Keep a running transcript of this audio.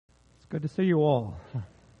Good to see you all.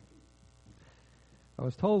 I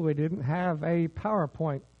was told we didn't have a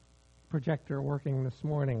PowerPoint projector working this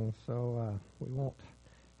morning, so we won't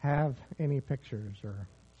have any pictures or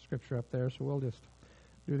scripture up there, so we'll just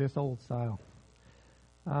do this old style.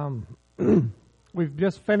 We've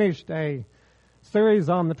just finished a series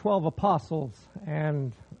on the 12 apostles,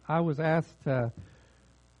 and I was asked to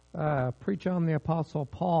preach on the Apostle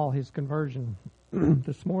Paul, his conversion,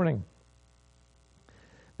 this morning.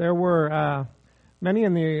 There were many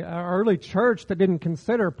in the early church that didn't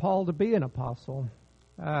consider Paul to be an apostle.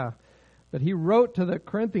 But he wrote to the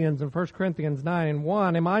Corinthians in 1 Corinthians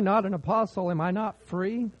 9:1, "Am I not an apostle? Am I not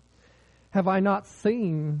free? Have I not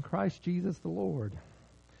seen Christ Jesus the Lord?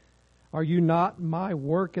 Are you not my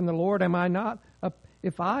work in the Lord? Am I not?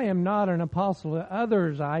 If I am not an apostle to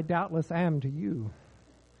others, I doubtless am to you.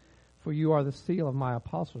 For you are the seal of my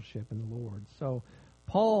apostleship in the Lord." So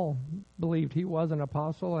Paul believed he was an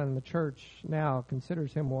apostle, and the church now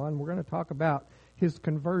considers him one. We're going to talk about his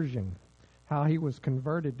conversion, how he was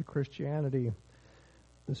converted to Christianity.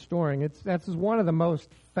 The story, that's one of the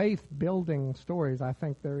most faith-building stories I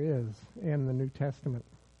think there is in the New Testament.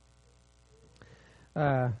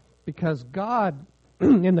 Because God,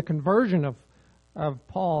 in the conversion of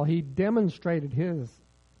Paul, he demonstrated his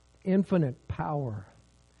infinite power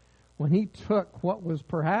when he took what was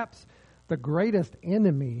perhaps the greatest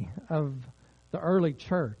enemy of the early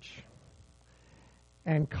church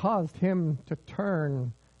and caused him to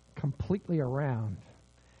turn completely around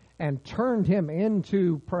and turned him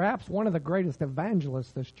into perhaps one of the greatest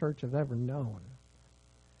evangelists this church has ever known.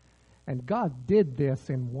 And God did this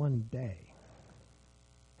in one day.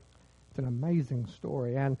 It's an amazing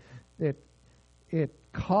story, and it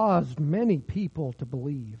caused many people to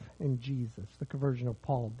believe in Jesus. The conversion of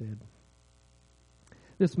Paul did.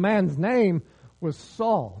 This man's name was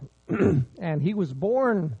Saul, and he was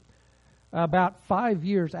born about 5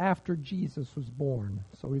 years after Jesus was born.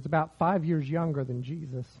 So he's about 5 years younger than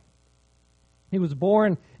Jesus. He was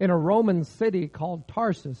born in a Roman city called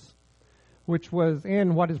Tarsus, which was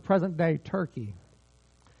in what is present-day Turkey.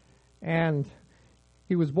 And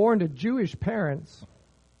he was born to Jewish parents,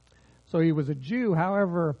 so he was a Jew.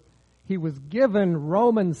 However, he was given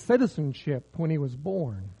Roman citizenship when he was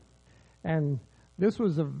born. And this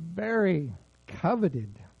was a very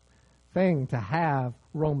coveted thing to have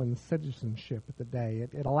Roman citizenship at the day.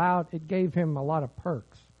 It gave him a lot of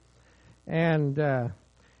perks. And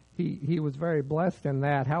he was very blessed in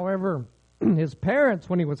that. However, his parents,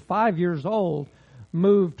 when he was 5 years old,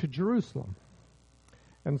 moved to Jerusalem.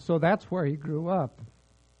 And so that's where he grew up.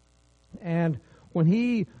 And when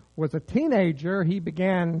he was a teenager, he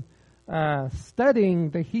began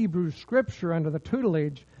studying the Hebrew Scripture under the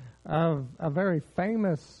tutelage of a very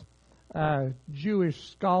famous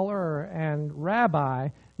Jewish scholar and rabbi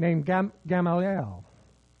named Gamaliel.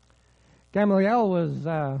 Gamaliel was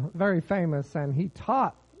very famous, and he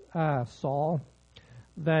taught Saul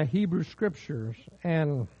the Hebrew Scriptures,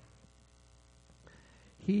 and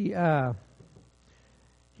he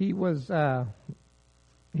was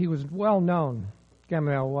well known.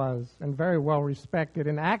 Gamaliel was, and very well respected.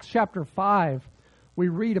 In Acts chapter 5, we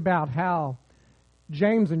read about how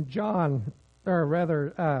James and John, or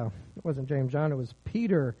rather, it wasn't James and John, it was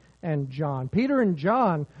Peter and John. Peter and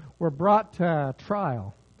John were brought to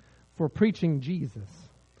trial for preaching Jesus.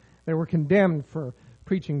 They were condemned for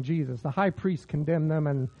preaching Jesus. The high priest condemned them,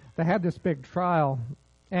 and they had this big trial.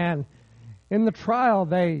 And in the trial,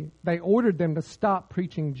 they ordered them to stop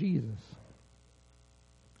preaching Jesus.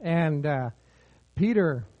 And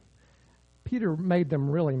Peter made them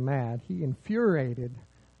really mad. He infuriated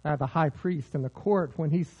the high priest in the court when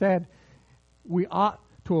he said, "We ought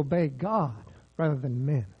to obey God rather than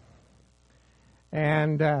men."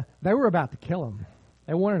 And they were about to kill him.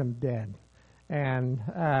 They wanted him dead. And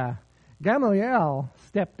Gamaliel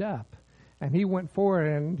stepped up, and he went forward,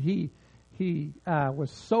 and he was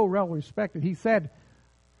so well respected. He said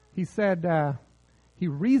he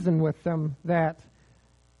reasoned with them that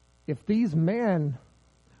if these men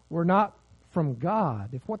were not from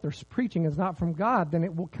God, if what they're preaching is not from God, then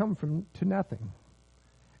it will come to nothing,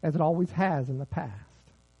 as it always has in the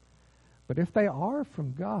past. But if they are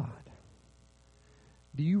from God,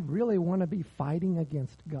 do you really want to be fighting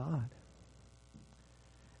against God?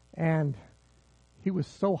 And he was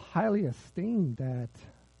so highly esteemed that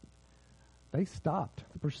they stopped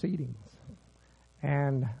the proceedings,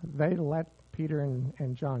 and they let Peter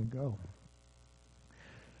and John go.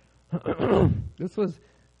 This was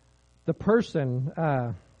the person,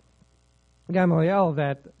 Gamaliel,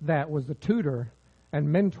 that was the tutor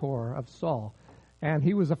and mentor of Saul. And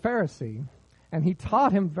he was a Pharisee, and he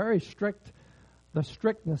taught him very strict the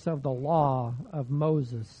strictness of the law of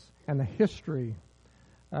Moses and the history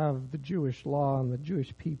of the Jewish law and the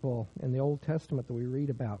Jewish people in the Old Testament that we read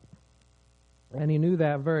about. And he knew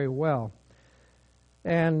that very well.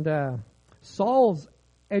 And Saul's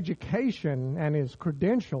education and his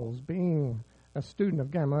credentials, being a student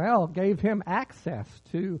of Gamaliel, gave him access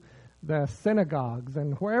to the synagogues.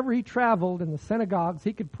 And wherever he traveled in the synagogues,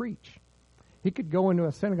 he could preach. He could go into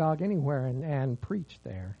a synagogue anywhere and preach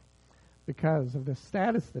there because of the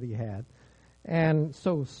status that he had. And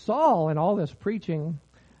so Saul, in all this preaching,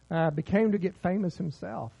 became to get famous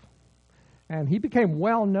himself. And he became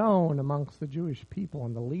well known amongst the Jewish people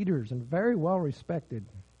and the leaders and very well respected.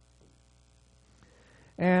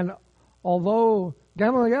 And although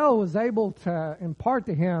Gamaliel was able to impart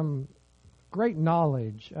to him great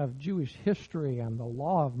knowledge of Jewish history and the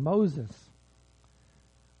law of Moses,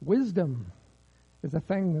 wisdom is a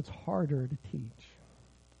thing that's harder to teach.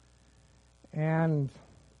 And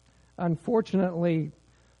unfortunately,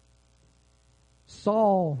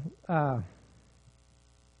 Saul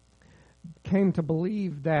came to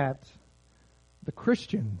believe that the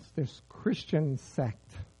Christians, this Christian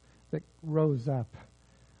sect that rose up,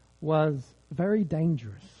 was very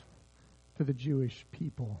dangerous to the Jewish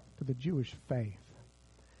people, to the Jewish faith.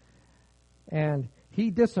 And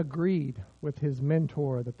he disagreed with his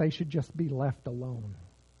mentor that they should just be left alone.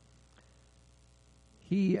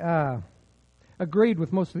 He agreed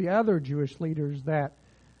with most of the other Jewish leaders that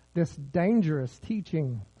this dangerous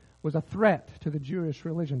teaching was a threat to the Jewish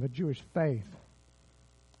religion, the Jewish faith.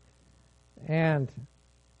 And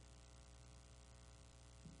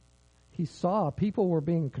he saw people were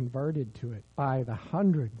being converted to it by the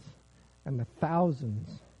hundreds and the thousands.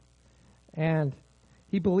 And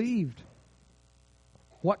he believed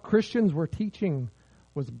what Christians were teaching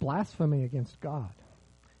was blasphemy against God.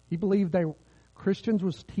 He believed Christians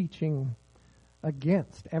was teaching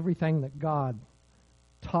against everything that God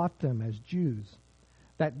taught them as Jews,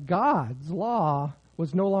 that God's law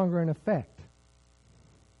was no longer in effect.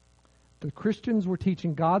 The Christians were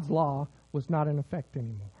teaching God's law was not in effect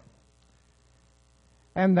anymore.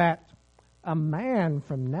 And that a man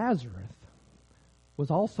from Nazareth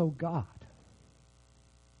was also God.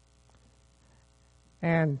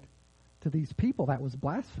 And to these people, that was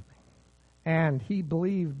blasphemy. And he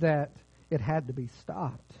believed that it had to be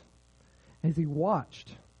stopped. As he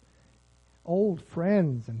watched old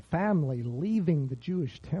friends and family leaving the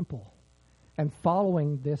Jewish temple and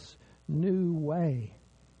following this new way,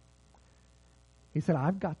 he said,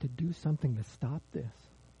 I've got to do something to stop this.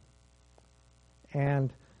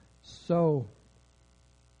 And so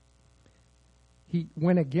he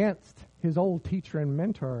went against his old teacher and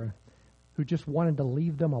mentor who just wanted to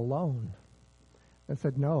leave them alone and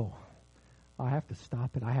said, no, I have to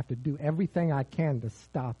stop it. I have to do everything I can to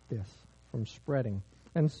stop this from spreading.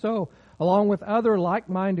 And so, along with other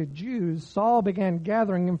like-minded Jews, Saul began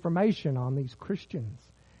gathering information on these Christians.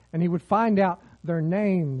 And he would find out their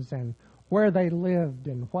names and where they lived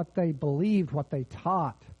and what they believed, what they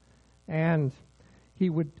taught. And he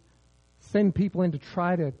would send people in to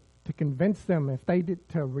try to convince them, if they did,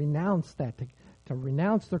 to renounce that, to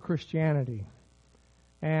renounce their Christianity.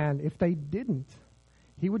 And if they didn't,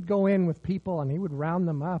 he would go in with people and he would round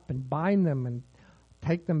them up and bind them and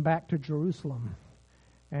take them back to Jerusalem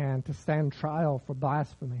and to stand trial for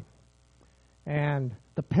blasphemy. And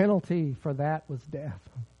the penalty for that was death.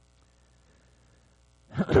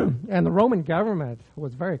 And the Roman government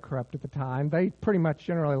was very corrupt at the time. They pretty much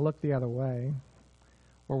generally looked the other way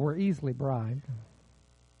or were easily bribed.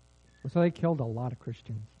 So they killed a lot of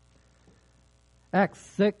Christians. Acts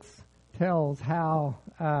 6 tells how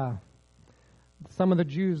some of the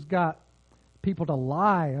Jews got people to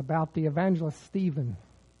lie about the evangelist Stephen.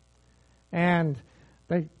 And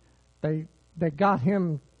they got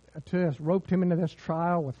him to roped him into this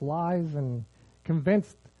trial with lies and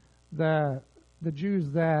convinced the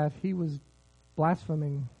Jews that he was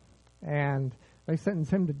blaspheming, and they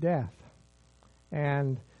sentenced him to death.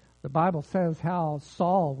 And the Bible says how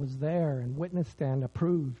Saul was there and witnessed and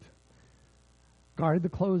approved, guarded the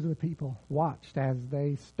clothes of the people, watched as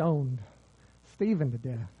they stoned Stephen to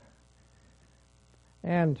death.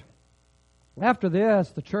 And after this,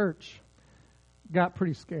 the church got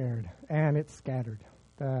pretty scared, and it scattered.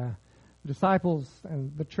 The disciples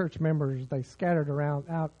and the church members, they scattered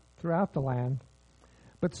out throughout the land.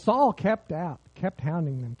 But Saul kept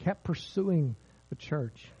hounding them, kept pursuing the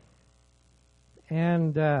church.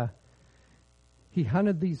 And he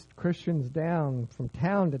hunted these Christians down from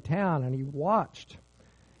town to town, and he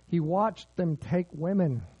watched them take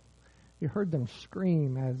women. He heard them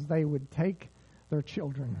scream as they would take their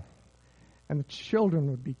children. and the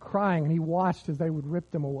children would be crying, and he watched as they would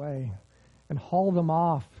rip them away and haul them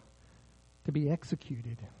off to be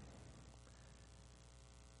executed.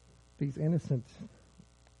 These innocent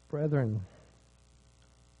brethren.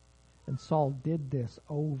 And Saul did this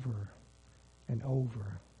over and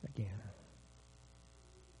over again.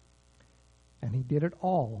 And he did it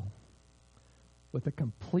all with a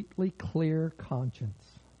completely clear conscience,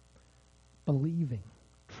 believing,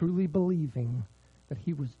 truly believing that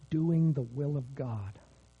he was doing the will of God.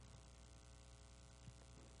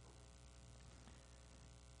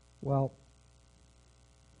 Well,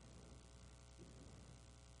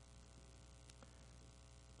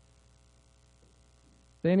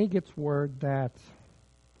 then he gets word that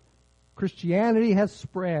Christianity has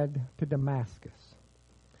spread to Damascus.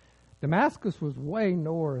 Damascus was way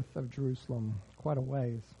north of Jerusalem, quite a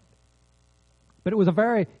ways. But it was a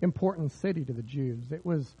very important city to the Jews. It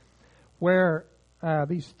was where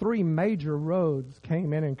these three major roads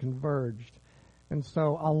came in and converged. And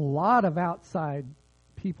so a lot of outside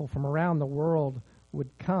people from around the world would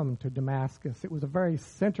come to Damascus. It was a very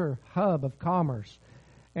center hub of commerce.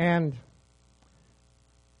 And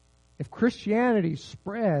if Christianity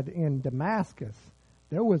spread in Damascus,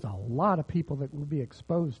 there was a lot of people that would be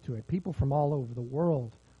exposed to it. People from all over the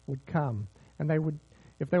world would come. And they would,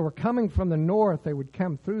 if they were coming from the north, they would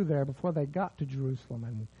come through there before they got to Jerusalem.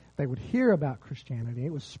 And they would hear about Christianity.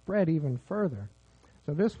 It was spread even further.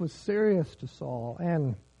 So this was serious to Saul.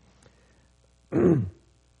 And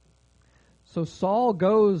so Saul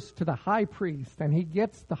goes to the high priest, and he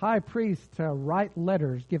gets the high priest to write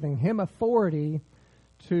letters giving him authority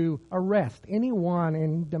to arrest anyone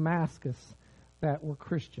in Damascus that were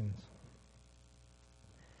Christians.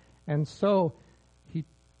 And so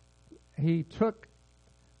he took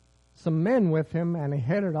some men with him, and he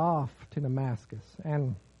headed off to Damascus.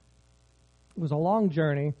 And it was a long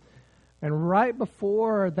journey. And right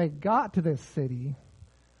before they got to this city,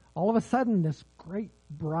 all of a sudden this great,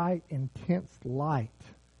 bright, intense light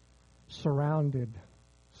surrounded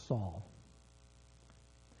Saul.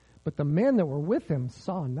 But the men that were with him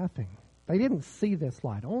saw nothing. They didn't see this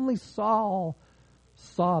light. Only Saul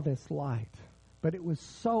saw this light. But it was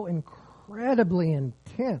so incredibly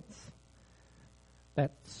intense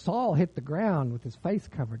that Saul hit the ground with his face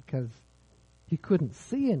covered because he couldn't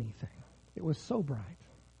see anything. It was so bright.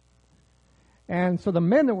 And so the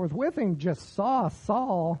men that were with him just saw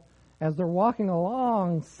Saul, as they're walking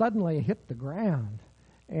along, suddenly hit the ground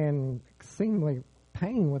and exceedingly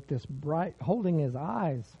pain with this bright, holding his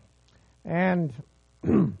eyes. And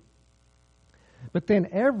but then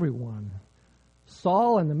everyone,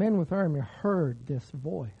 Saul and the men with him, heard this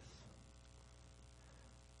voice.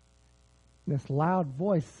 This loud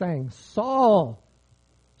voice saying, "Saul,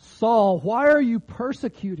 Saul, why are you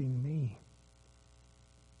persecuting me?"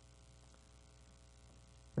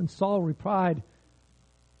 And Saul replied,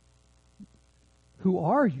 "Who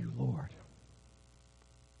are you, Lord?"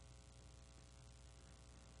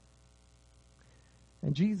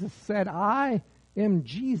 And Jesus said, "I am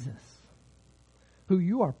Jesus, who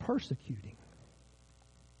you are persecuting."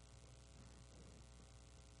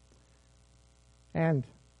 And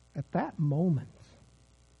at that moment,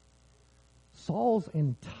 Saul's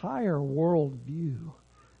entire worldview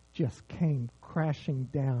just came crashing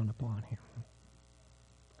down upon him.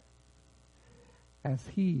 As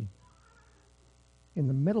he, in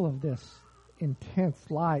the middle of this intense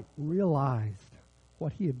light, realized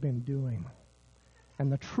what he had been doing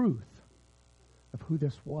and the truth of who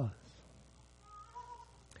this was.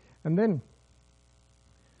 And then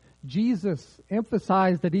Jesus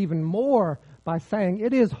emphasized it even more by saying,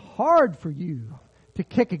 "It is hard for you to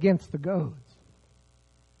kick against the goads."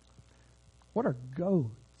 What are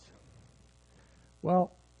goads?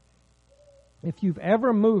 Well, if you've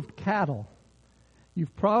ever moved cattle,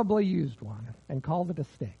 you've probably used one and called it a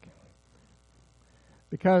stick.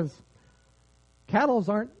 Because cattle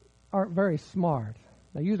aren't very smart.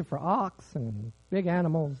 They use it for ox and big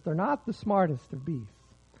animals. They're not the smartest of beasts.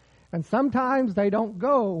 And sometimes they don't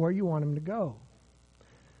go where you want them to go.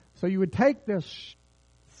 So you would take this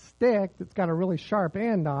stick that's got a really sharp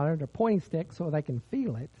end on it, a pointy stick, so they can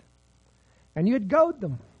feel it, and you'd goad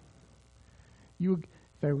them. If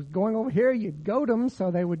they was going over here, you'd goad them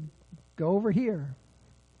so they would go over here.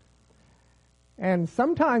 And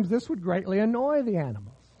sometimes this would greatly annoy the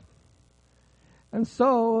animals. And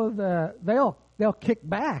so they'll kick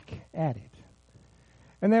back at it.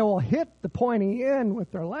 And they will hit the pointy end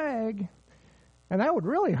with their leg, and that would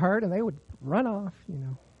really hurt, and they would run off,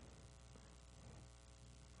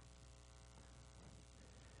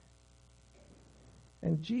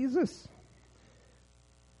 And Jesus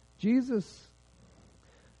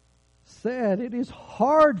said, "It is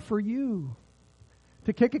hard for you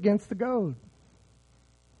to kick against the goad.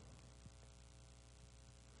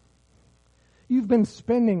 You've been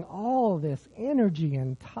spending all this energy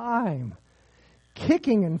and time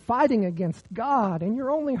kicking and fighting against God, and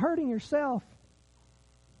you're only hurting yourself."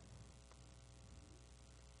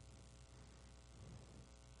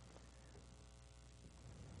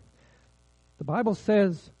 The Bible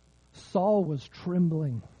says Saul was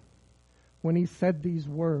trembling when he said these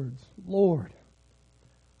words, "Lord,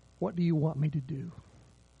 what do you want me to do?"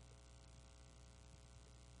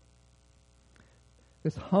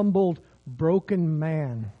 This humbled, broken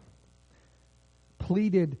man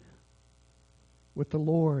pleaded with the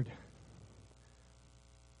Lord,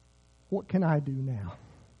 "What can I do now?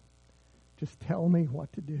 Just tell me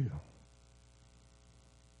what to do."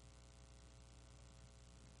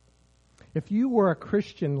 If you were a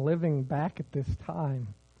Christian living back at this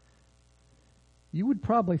time, you would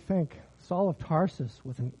probably think Saul of Tarsus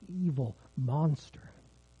was an evil monster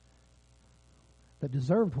that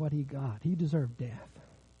deserved what he got. He deserved death.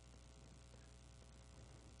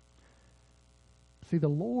 See, the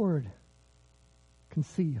Lord can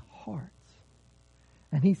see hearts.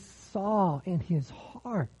 And he saw in his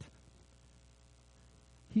heart,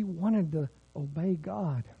 he wanted to obey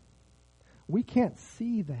God. We can't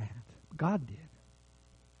see that. God did.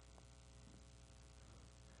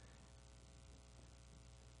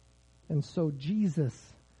 And so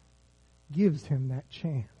Jesus gives him that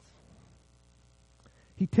chance.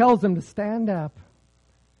 He tells him to stand up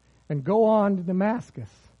and go on to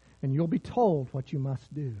Damascus, and you'll be told what you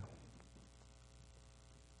must do.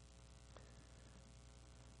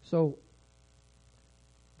 So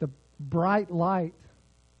the bright light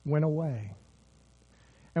went away.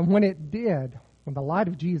 And when it did, when the light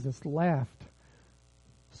of Jesus left,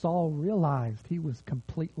 Saul realized he was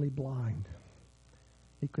completely blind.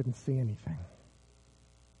 He couldn't see anything.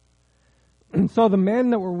 And so the men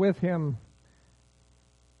that were with him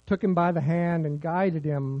took him by the hand and guided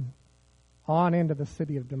him on into the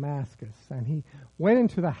city of Damascus. And he went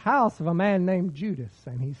into the house of a man named Judas,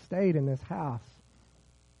 and he stayed in this house.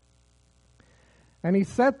 And he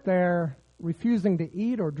sat there, refusing to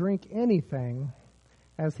eat or drink anything,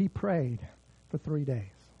 as he prayed for 3 days.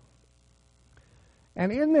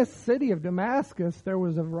 And in this city of Damascus, there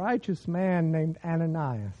was a righteous man named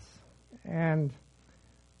Ananias. And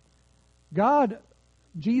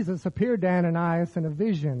Jesus appeared to Ananias in a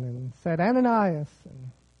vision and said, "Ananias."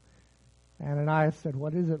 And Ananias said,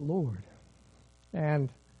 "What is it, Lord?"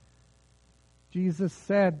 And Jesus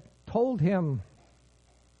told him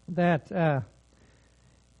that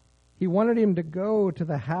he wanted him to go to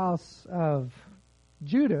the house of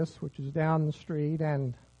Judas, which is down the street,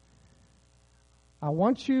 and I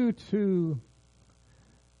want you to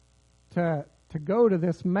go to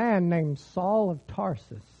this man named Saul of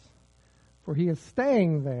Tarsus, for he is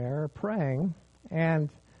staying there praying, and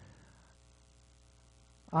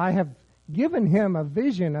I have given him a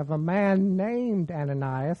vision of a man named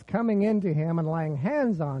Ananias coming into him and laying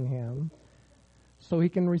hands on him so he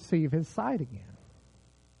can receive his sight again.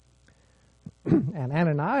 And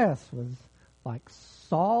Ananias was like,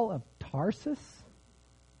 "Saul of Tarsus?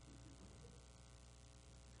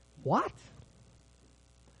 What?"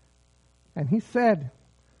 And he said,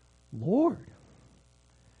 "Lord,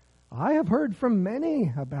 I have heard from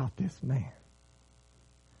many about this man,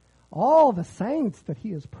 all the saints that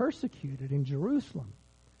he has persecuted in Jerusalem.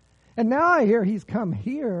 And now I hear he's come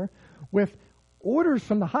here with orders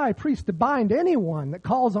from the high priest to bind anyone that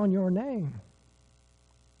calls on your name."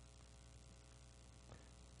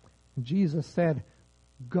 And Jesus said,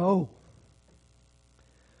 "Go,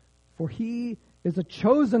 for he is a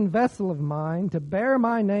chosen vessel of mine to bear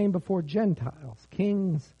my name before Gentiles,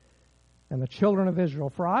 kings, and the children of Israel.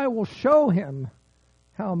 For I will show him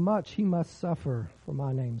how much he must suffer for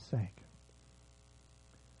my name's sake."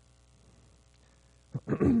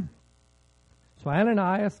 So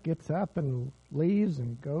Ananias gets up and leaves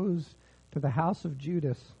and goes to the house of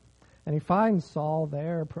Judas. And he finds Saul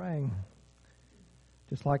there praying,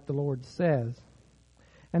 just like the Lord says.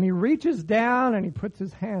 And he reaches down and he puts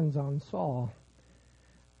his hands on Saul.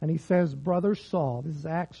 And he says, "Brother Saul," this is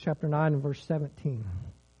Acts chapter 9 and verse 17.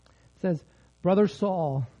 It says, "Brother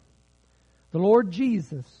Saul, the Lord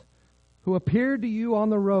Jesus, who appeared to you on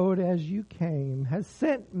the road as you came, has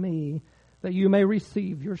sent me that you may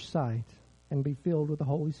receive your sight and be filled with the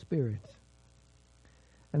Holy Spirit."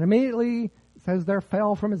 And immediately, it says, there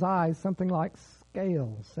fell from his eyes something like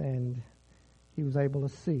scales, and he was able to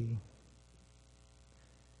see.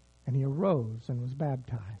 And he arose and was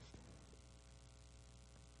baptized.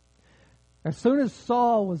 As soon as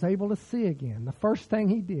Saul was able to see again, the first thing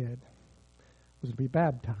he did was to be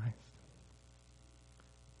baptized.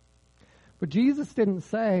 But Jesus didn't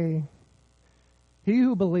say, he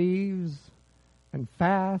who believes and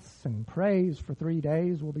fasts and prays for 3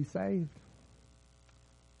 days will be saved.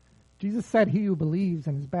 Jesus said, he who believes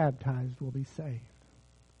and is baptized will be saved.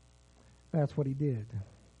 That's what he did.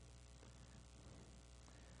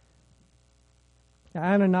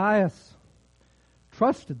 Ananias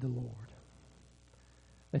trusted the Lord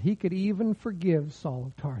that he could even forgive Saul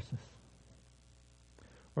of Tarsus,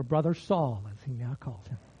 or Brother Saul, as he now calls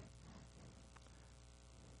him.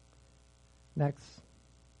 Next,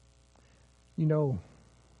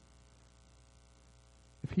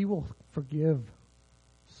 if he will forgive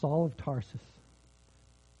Saul of Tarsus,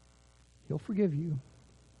 he'll forgive you.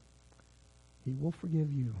 He will forgive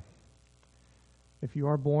you if you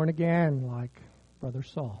are born again like Brother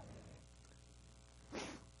Saul.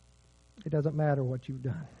 It doesn't matter what you've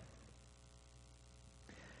done.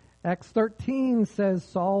 Acts 13 says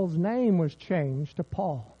Saul's name was changed to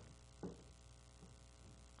Paul.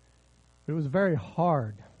 It was very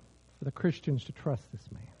hard for the Christians to trust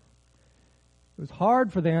this man. It was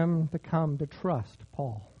hard for them to come to trust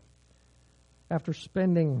Paul. After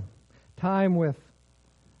spending time with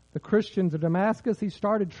the Christians of Damascus, he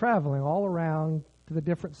started traveling all around to the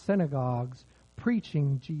different synagogues,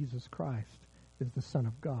 preaching Jesus Christ is the Son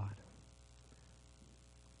of God.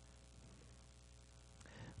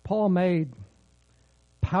 Paul made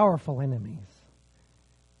powerful enemies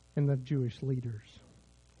in the Jewish leaders.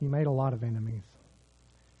 He made a lot of enemies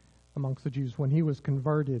amongst the Jews when he was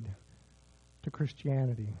converted to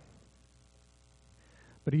Christianity.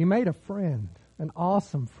 But he made a friend, an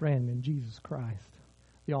awesome friend in Jesus Christ,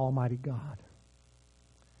 the Almighty God.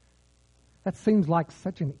 That seems like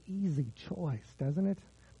such an easy choice, doesn't it?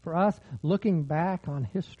 For us, looking back on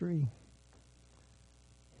history,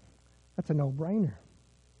 that's a no-brainer.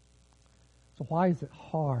 So why is it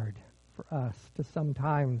hard for us to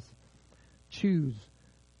sometimes choose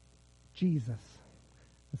Jesus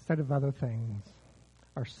instead of other things,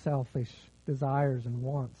 our selfish desires and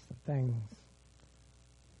wants of things?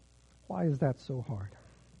 Why is that so hard?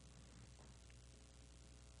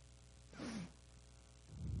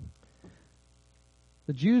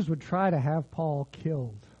 The Jews would try to have Paul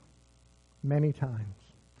killed many times.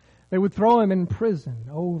 They would throw him in prison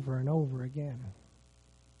over and over again.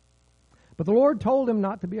 But the Lord told him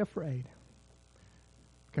not to be afraid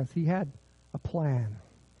because he had a plan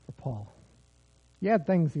for Paul. He had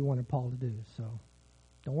things he wanted Paul to do, so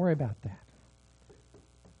don't worry about that.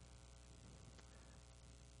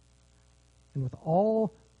 And with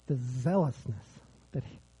all the zealousness that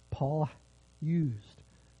Paul used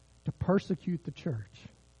to persecute the church,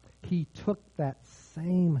 he took that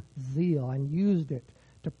same zeal and used it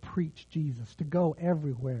to preach Jesus, to go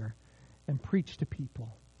everywhere and preach to people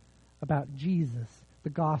about Jesus, the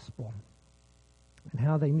gospel, and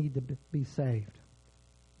how they need to be saved.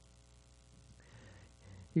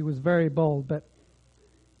 He was very bold, but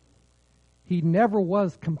he never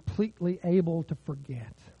was completely able to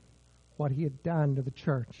forget what he had done to the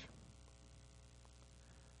church.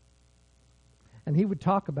 And he would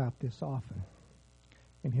talk about this often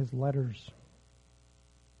in his letters.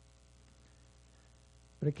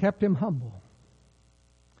 But it kept him humble.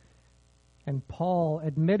 And Paul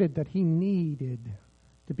admitted that he needed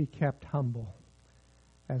to be kept humble,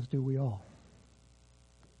 as do we all.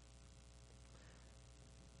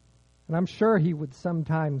 And I'm sure he would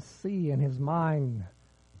sometimes see in his mind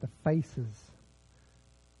the faces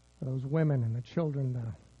of those women and the children,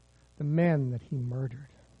 the men that he murdered,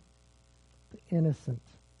 the innocent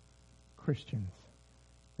Christians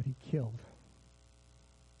that he killed.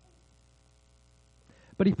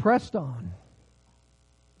 But he pressed on.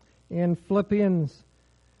 In Philippians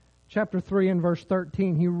chapter 3 and verse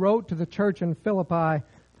 13, he wrote to the church in Philippi,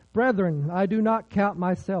 "Brethren, I do not count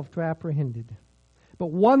myself to have apprehended.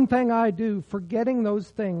 But one thing I do, forgetting those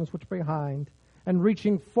things which are behind, and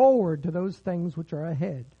reaching forward to those things which are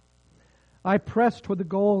ahead. I press toward the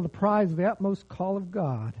goal of the prize of the utmost call of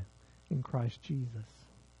God in Christ Jesus."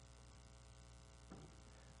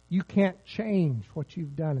 You can't change what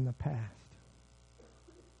you've done in the past.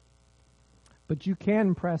 But you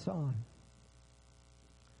can press on.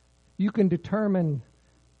 You can determine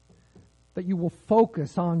that you will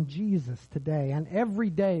focus on Jesus today and every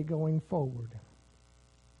day going forward.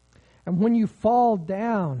 And when you fall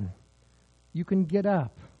down, you can get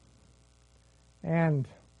up and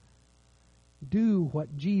do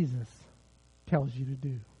what Jesus tells you to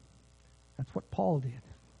do. That's what Paul did.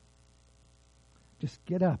 Just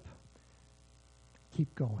get up.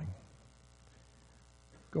 Keep going.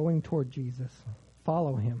 Going toward Jesus.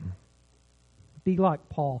 Follow him. Be like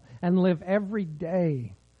Paul and live every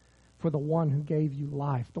day for the one who gave you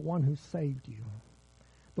life, the one who saved you,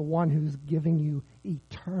 the one who's giving you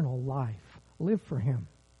eternal life. Live for him.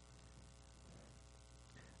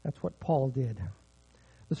 That's what Paul did.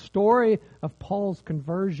 The story of Paul's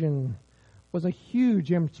conversion was a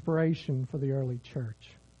huge inspiration for the early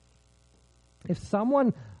church. If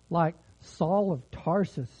someone like Saul of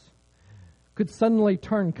Tarsus could suddenly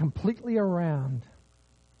turn completely around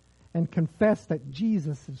and confess that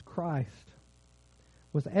Jesus is Christ,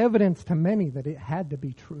 was evidence to many that it had to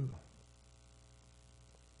be true.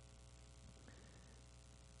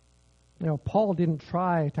 You know, Paul didn't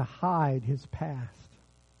try to hide his past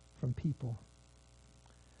from people.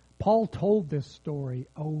 Paul told this story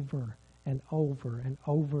over and over and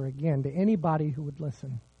over again to anybody who would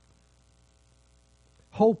listen,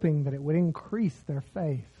 hoping that it would increase their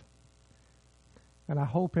faith. And I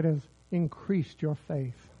hope it has increased your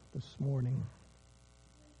faith this morning.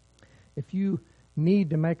 If you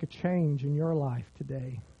need to make a change in your life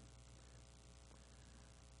today,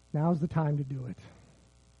 now's the time to do it.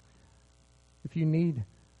 If you need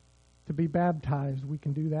to be baptized, we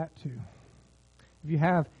can do that too. If you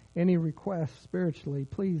have any requests spiritually,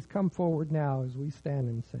 please come forward now as we stand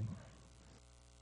and sing.